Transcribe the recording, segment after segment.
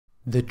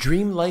The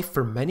dream life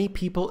for many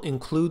people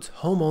includes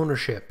home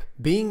ownership,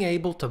 being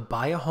able to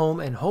buy a home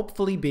and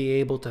hopefully be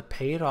able to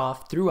pay it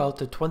off throughout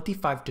the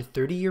 25 to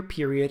 30 year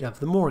period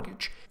of the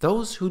mortgage.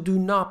 Those who do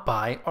not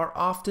buy are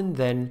often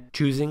then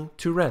choosing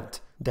to rent.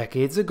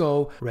 Decades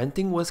ago,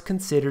 renting was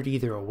considered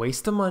either a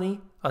waste of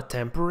money, a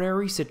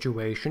temporary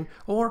situation,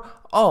 or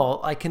all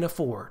I can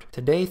afford.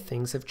 Today,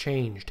 things have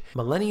changed.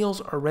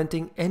 Millennials are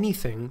renting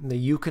anything that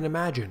you can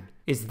imagine.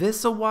 Is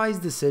this a wise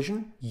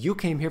decision? You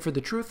came here for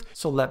the truth,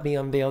 so let me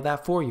unveil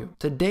that for you.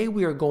 Today,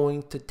 we are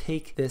going to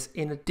take this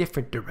in a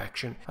different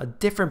direction, a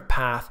different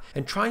path,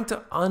 and trying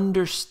to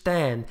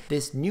understand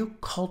this new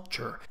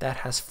culture that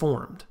has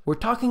formed. We're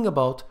talking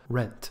about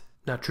rent.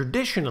 Now,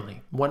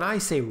 traditionally, when I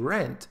say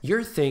rent,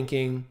 you're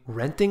thinking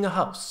renting a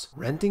house,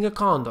 renting a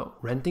condo,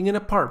 renting an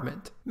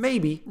apartment,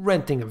 maybe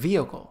renting a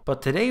vehicle.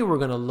 But today we're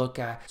going to look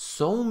at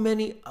so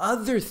many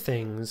other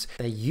things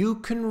that you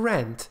can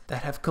rent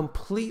that have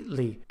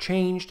completely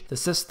changed the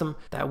system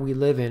that we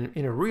live in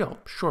a real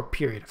short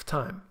period of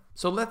time.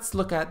 So let's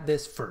look at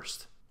this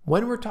first.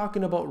 When we're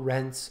talking about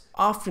rents,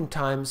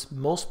 oftentimes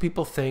most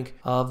people think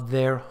of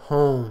their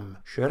home.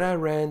 Should I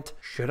rent?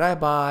 Should I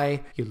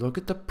buy? You look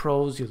at the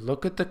pros, you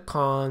look at the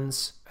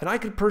cons, and I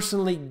could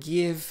personally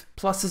give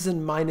pluses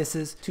and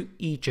minuses to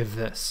each of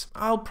this.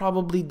 I'll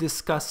probably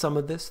discuss some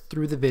of this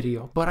through the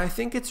video, but I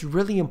think it's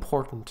really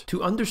important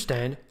to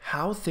understand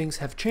how things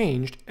have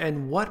changed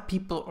and what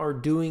people are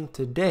doing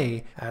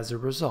today as a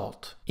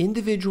result.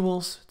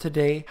 Individuals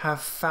today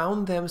have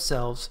found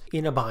themselves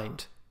in a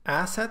bind.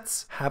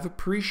 Assets have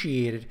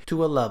appreciated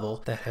to a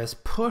level that has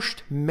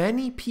pushed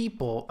many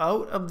people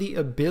out of the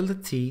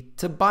ability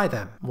to buy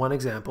them. One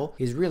example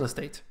is real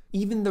estate.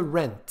 Even the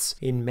rents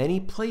in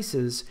many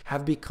places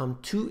have become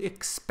too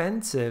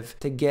expensive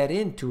to get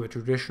into a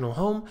traditional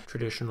home,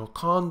 traditional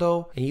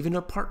condo, and even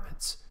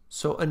apartments.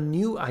 So a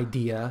new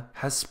idea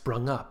has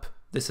sprung up.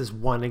 This is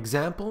one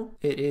example.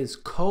 It is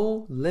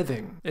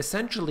co-living,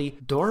 essentially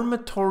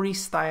dormitory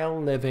style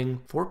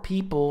living for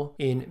people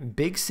in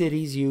big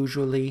cities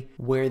usually,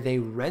 where they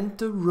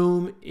rent a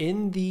room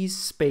in these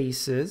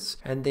spaces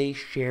and they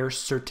share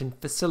certain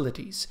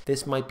facilities.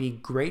 This might be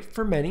great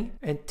for many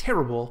and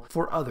terrible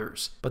for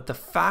others, but the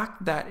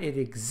fact that it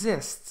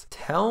exists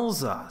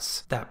tells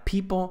us that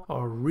people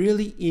are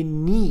really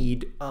in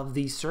need of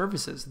these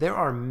services. There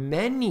are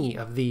many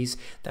of these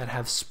that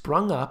have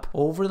sprung up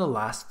over the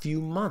last few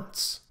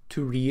months.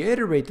 To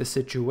reiterate the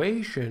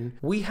situation,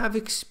 we have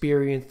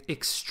experienced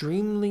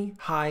extremely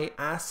high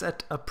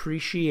asset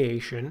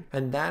appreciation,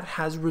 and that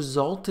has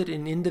resulted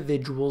in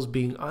individuals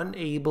being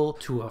unable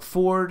to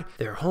afford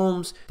their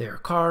homes, their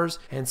cars,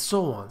 and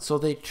so on. So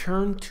they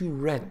turn to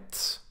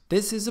rent.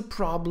 This is a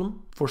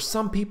problem for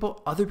some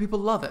people, other people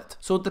love it.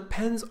 So it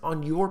depends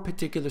on your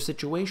particular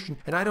situation,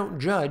 and I don't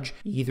judge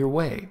either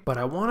way. But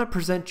I want to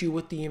present you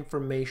with the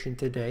information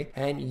today,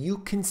 and you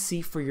can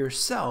see for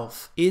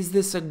yourself, is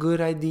this a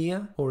good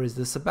idea or is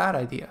this a bad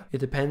idea? It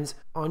depends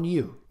on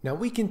you. Now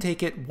we can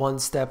take it one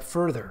step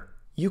further.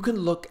 You can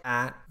look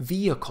at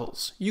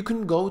vehicles. You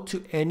can go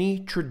to any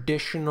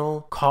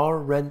traditional car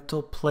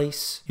rental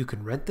place. You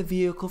can rent the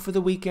vehicle for the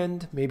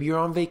weekend. Maybe you're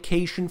on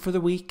vacation for the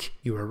week.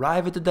 You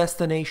arrive at the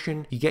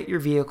destination, you get your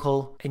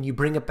vehicle, and you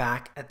bring it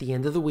back at the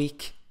end of the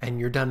week, and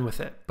you're done with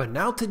it. But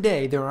now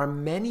today, there are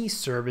many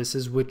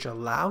services which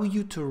allow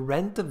you to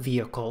rent a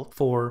vehicle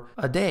for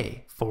a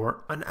day,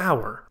 for an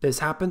hour. This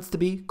happens to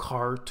be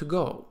car to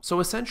go. So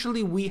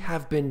essentially, we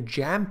have been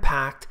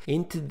jam-packed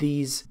into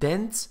these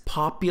dense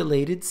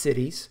populated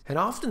cities, and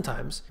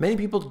oftentimes, many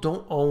people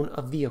don't own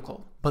a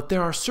vehicle. But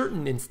there are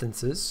certain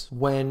instances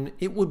when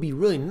it would be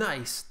really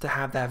nice to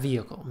have that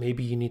vehicle.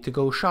 Maybe you need to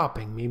go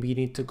shopping. Maybe you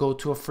need to go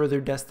to a further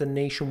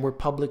destination where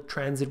public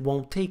transit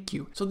won't take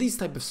you. So these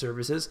type of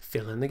services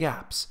fill in the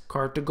gaps.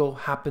 Car2Go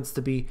happens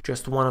to be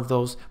just one of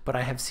those, but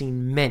I have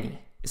seen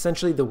many.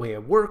 Essentially, the way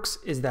it works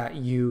is that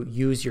you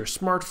use your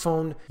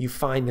smartphone, you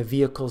find the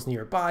vehicles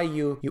nearby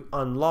you, you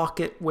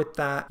unlock it with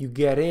that, you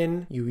get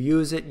in, you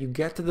use it, you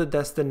get to the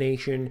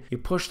destination, you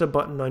push the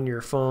button on your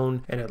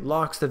phone, and it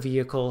locks the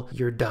vehicle,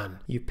 you're done.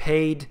 You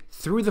paid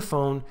through the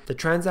phone, the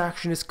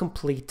transaction is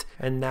complete,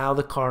 and now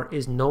the car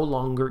is no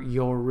longer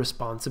your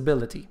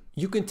responsibility.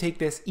 You can take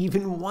this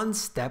even one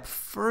step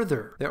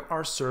further. There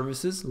are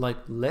services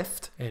like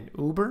Lyft and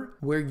Uber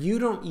where you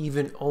don't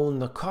even own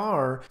the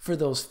car for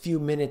those few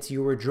minutes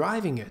you were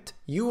driving it.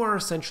 You are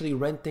essentially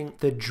renting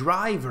the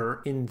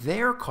driver in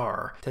their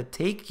car to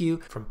take you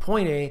from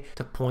point A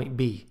to point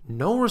B.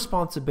 No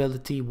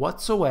responsibility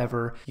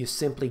whatsoever. You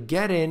simply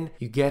get in,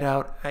 you get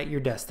out at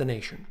your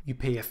destination. You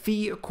pay a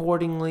fee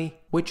accordingly,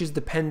 which is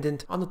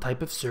dependent on the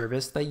type of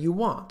service that you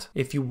want.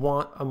 If you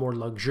want a more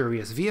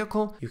luxurious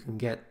vehicle, you can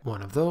get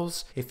one of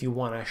those. If you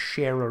want to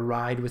share a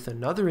ride with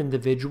another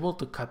individual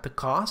to cut the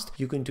cost,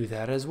 you can do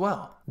that as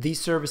well.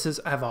 These services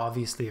have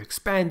obviously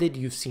expanded.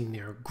 You've seen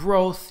their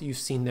growth. You've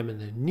seen them in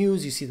the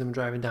news. You see them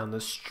driving down the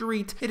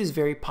street. It is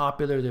very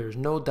popular. There's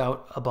no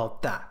doubt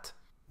about that.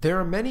 There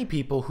are many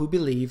people who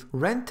believe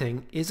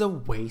renting is a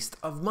waste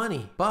of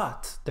money,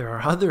 but there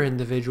are other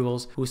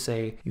individuals who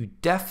say you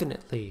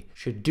definitely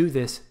should do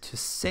this to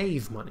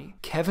save money.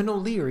 Kevin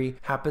O'Leary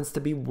happens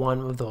to be one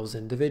of those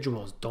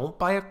individuals. Don't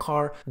buy a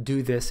car,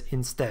 do this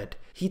instead.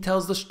 He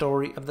tells the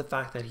story of the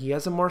fact that he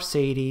has a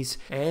Mercedes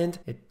and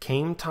it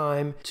came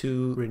time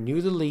to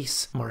renew the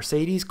lease.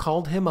 Mercedes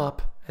called him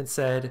up and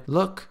said,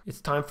 look, it's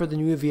time for the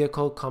new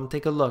vehicle, come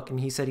take a look. And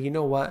he said, you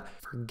know what,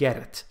 forget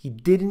it. He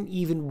didn't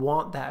even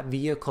want that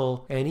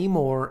vehicle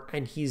anymore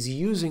and he's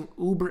using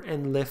Uber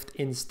and Lyft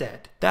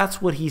instead.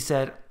 That's what he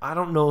said. I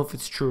don't know if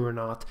it's true or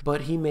not,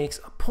 but he makes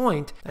a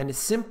point, and it's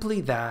simply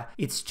that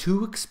it's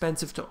too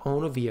expensive to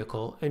own a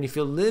vehicle. And if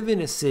you live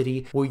in a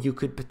city where you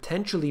could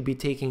potentially be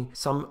taking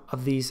some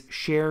of these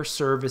share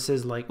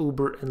services like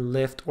Uber and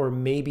Lyft or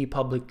maybe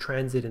public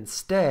transit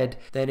instead,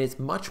 then it's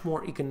much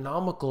more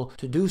economical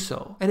to do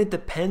so. And it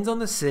depends on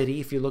the city.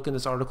 If you look in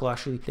this article,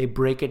 actually, they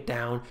break it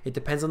down. It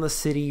depends on the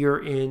city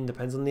you're in,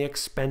 depends on the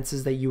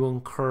expenses that you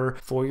incur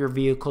for your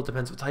vehicle,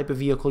 depends what type of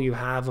vehicle you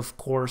have, of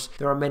course.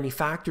 There are many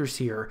factors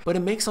here, but it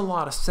makes a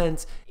lot of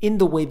sense in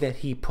the way that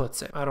he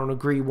puts it. I don't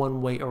agree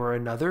one way or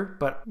another,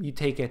 but you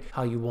take it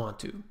how you want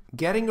to.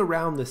 Getting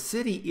around the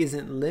city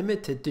isn't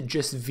limited to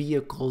just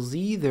vehicles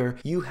either.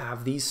 You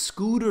have these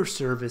scooter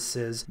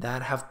services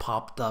that have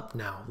popped up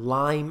now,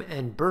 Lime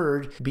and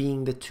Bird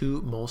being the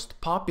two most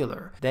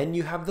popular. Then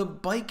you have the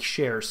bike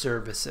share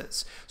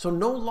services. So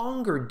no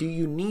longer do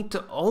you need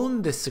to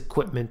own this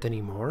equipment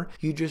anymore.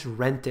 You just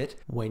rent it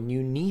when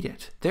you need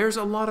it. There's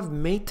a lot of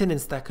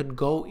maintenance that could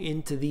go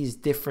into these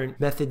different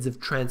methods of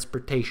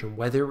transportation,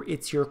 whether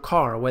it's your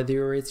car,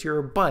 whether it's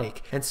your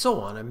bike, and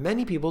so on. And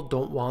many people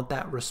don't want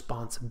that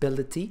responsibility.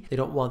 They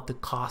don't want the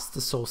cost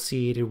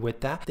associated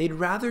with that. They'd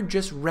rather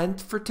just rent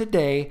for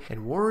today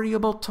and worry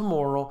about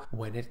tomorrow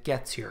when it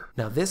gets here.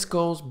 Now, this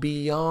goes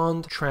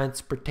beyond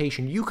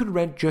transportation. You could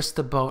rent just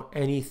about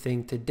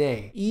anything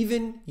today,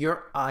 even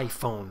your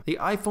iPhone. The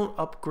iPhone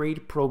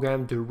upgrade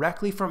program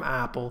directly from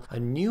Apple, a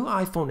new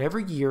iPhone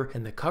every year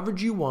and the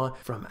coverage you want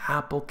from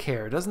Apple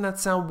Care. Doesn't that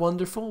sound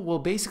wonderful? Well,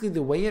 basically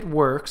the way it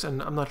works,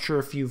 and I'm not sure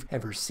if you've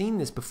ever seen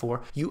this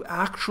before, you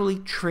actually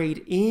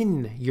trade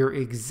in your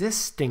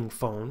existing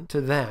phone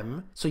to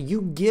them. So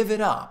you give it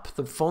up,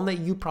 the phone that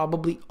you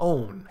probably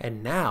own.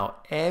 And now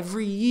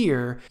every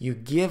year you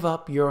give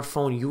up your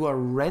phone. You are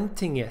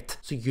renting it.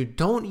 So you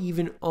don't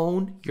even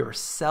own your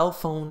cell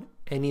phone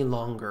any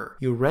longer.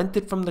 You rent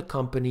it from the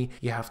company,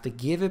 you have to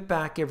give it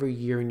back every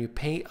year, and you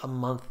pay a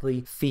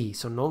monthly fee.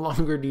 So no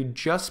longer do you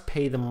just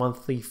pay the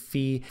monthly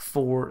fee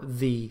for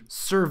the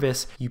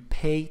service, you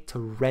pay to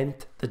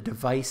rent the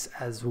device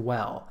as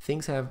well.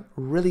 Things have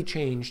really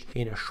changed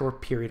in a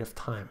short period of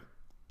time.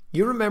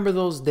 You remember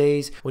those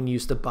days when you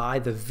used to buy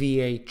the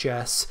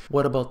VHS?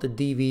 What about the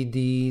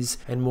DVDs?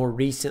 And more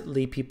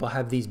recently, people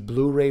have these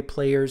Blu-ray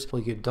players.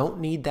 Well, you don't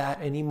need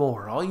that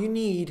anymore. All you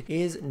need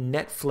is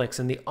Netflix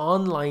and the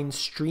online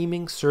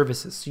streaming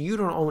services. So you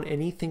don't own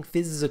anything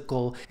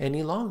physical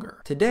any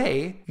longer.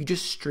 Today, you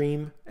just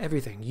stream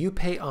everything. You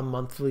pay a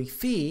monthly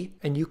fee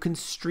and you can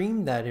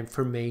stream that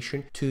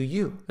information to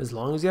you. As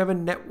long as you have a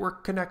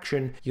network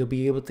connection, you'll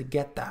be able to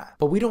get that.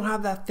 But we don't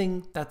have that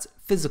thing that's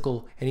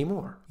physical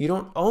anymore. You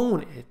don't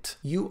own it.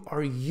 You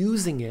are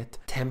using it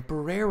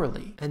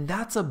temporarily. And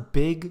that's a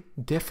big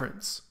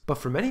difference. But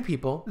for many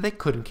people, they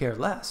couldn't care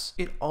less.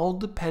 It all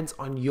depends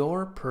on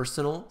your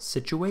personal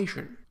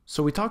situation.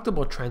 So we talked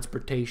about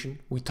transportation,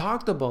 we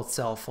talked about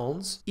cell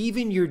phones,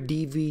 even your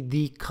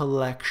DVD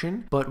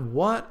collection, but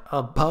what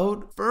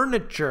about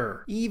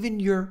furniture? Even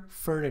your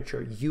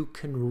furniture you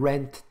can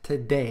rent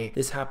today.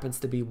 This happens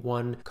to be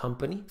one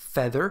company,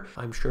 Feather.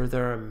 I'm sure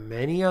there are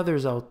many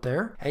others out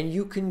there, and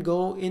you can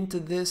go into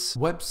this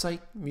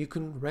website, you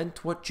can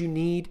rent what you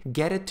need,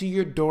 get it to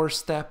your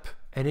doorstep,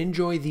 and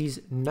enjoy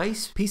these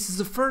nice pieces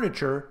of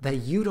furniture that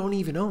you don't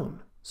even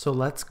own. So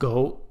let's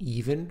go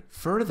even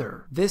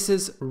further. This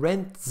is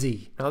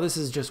Rentzy. Now this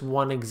is just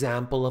one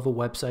example of a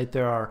website.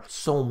 There are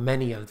so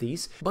many of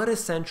these, but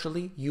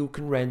essentially you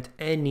can rent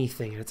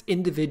anything. It's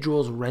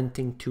individuals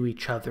renting to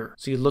each other.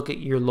 So you look at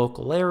your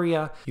local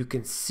area, you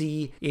can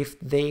see if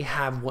they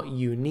have what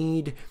you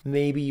need.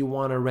 Maybe you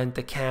want to rent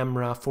a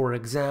camera, for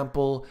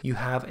example. You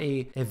have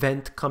an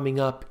event coming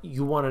up,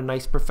 you want a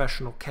nice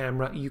professional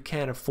camera, you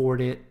can't afford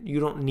it, you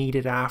don't need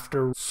it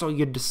after, so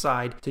you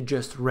decide to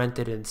just rent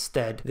it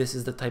instead. This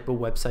is the type of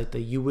website that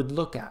you would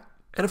look at.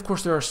 And of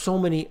course, there are so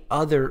many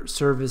other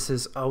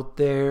services out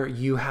there.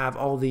 You have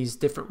all these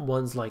different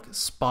ones like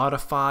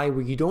Spotify,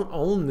 where you don't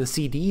own the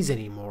CDs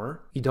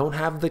anymore. You don't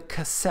have the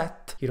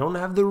cassette. You don't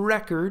have the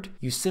record.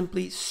 You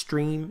simply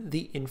stream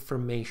the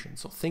information.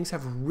 So things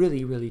have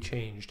really, really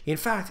changed. In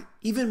fact,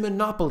 even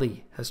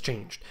Monopoly has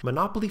changed.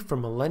 Monopoly for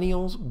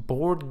Millennials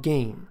board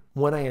game.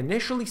 When I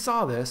initially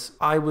saw this,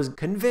 I was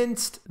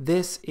convinced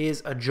this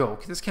is a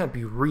joke. This can't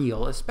be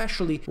real,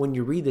 especially when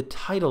you read the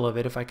title of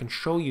it. If I can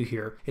show you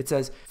here, it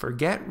says,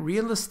 "Forget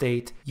real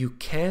estate, you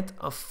can't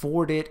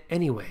afford it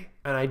anyway."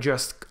 And I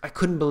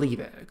couldn't believe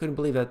it. I couldn't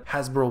believe that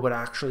Hasbro would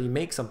actually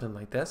make something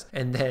like this.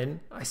 And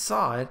then I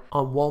saw it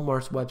on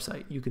Walmart's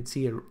website. You can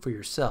see it for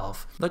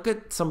yourself. Look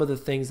at some of the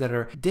things that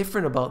are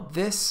different about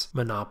this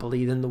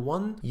Monopoly than the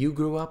one you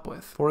grew up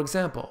with. For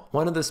example,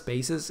 one of the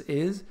spaces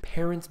is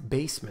parents'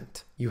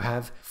 basement. You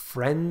have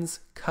friends'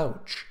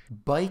 couch,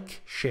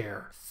 bike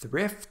share,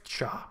 thrift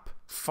shop,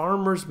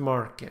 farmer's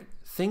market.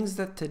 Things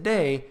that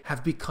today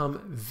have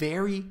become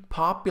very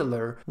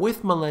popular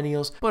with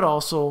millennials, but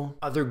also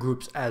other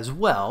groups as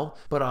well.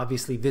 But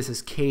obviously this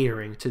is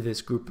catering to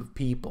this group of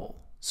people.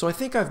 So I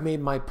think I've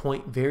made my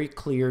point very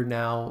clear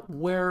now,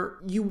 where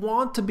you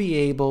want to be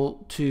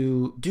able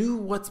to do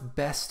what's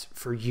best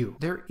for you.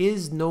 There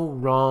is no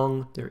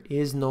wrong, there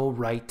is no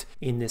right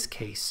in this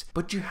case,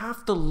 but you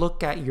have to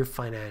look at your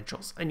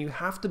financials and you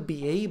have to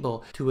be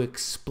able to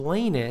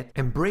explain it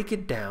and break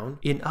it down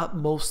in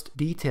utmost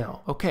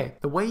detail. Okay,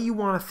 the way you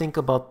want to think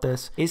about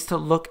this is to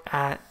look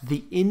at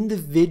the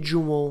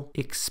individual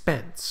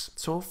expense.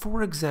 So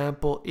for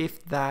example,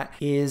 if that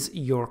is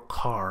your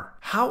car,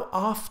 how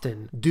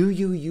often do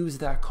you use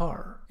that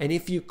car? And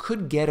if you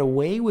could get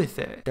away with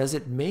it, does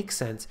it make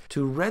sense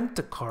to rent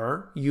a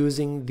car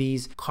using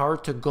these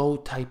car-to-go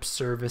type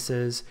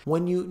services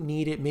when you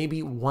need it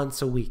maybe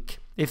once a week?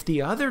 If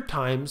the other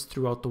times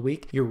throughout the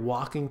week you're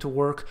walking to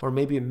work, or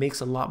maybe it makes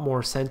a lot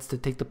more sense to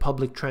take the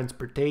public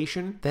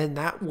transportation, then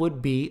that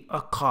would be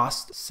a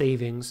cost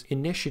savings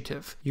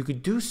initiative. You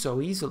could do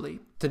so easily.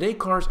 Today,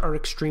 cars are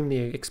extremely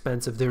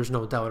expensive. There's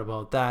no doubt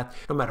about that,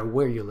 no matter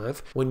where you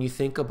live. When you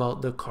think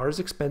about the car's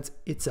expense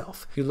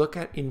itself, you look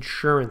at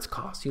insurance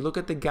costs, you look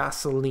at the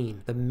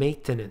gasoline, the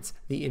maintenance,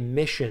 the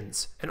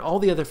emissions, and all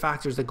the other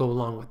factors that go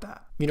along with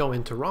that. You know,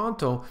 in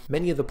Toronto,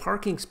 many of the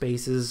parking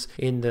spaces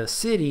in the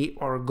city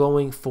are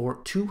going for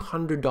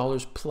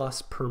 $200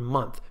 plus per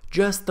month.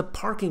 Just the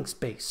parking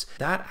space.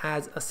 That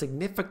adds a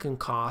significant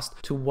cost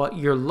to what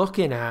you're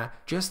looking at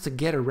just to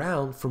get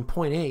around from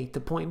point A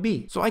to point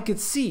B. So I could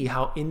see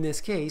how in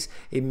this case,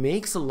 it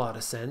makes a lot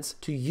of sense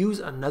to use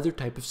another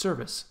type of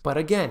service. But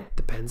again,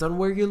 depends on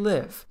where you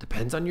live,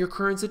 depends on your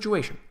current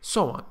situation,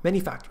 so on,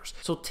 many factors.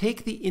 So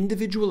take the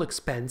individual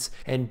expense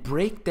and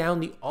break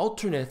down the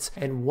alternates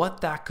and what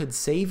that could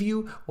save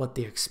you, what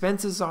the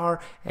expenses are,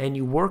 and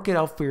you work it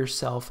out for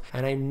yourself.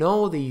 And I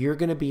know that you're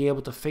going to be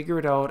able to figure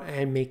it out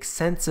and make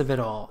sense of it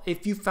all.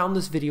 If you found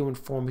this video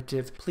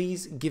informative,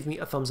 please give me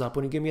a thumbs up.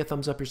 When you give me a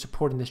thumbs up, you're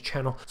supporting this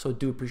channel, so I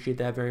do appreciate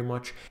that very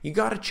much. You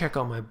got to check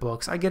out my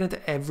books. I get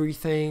into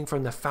everything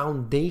from the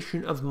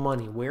foundation of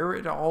money, where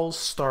it all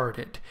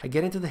started. I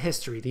get into the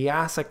history, the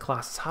asset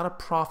classes, how to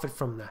profit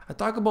from that. I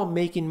talk about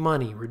making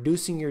money,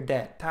 reducing your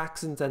debt,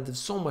 tax incentives,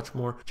 so much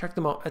more. Check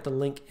them out at the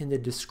link in the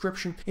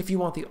description. If you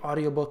want the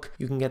audiobook,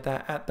 you can get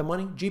that at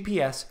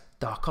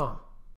themoneygps.com.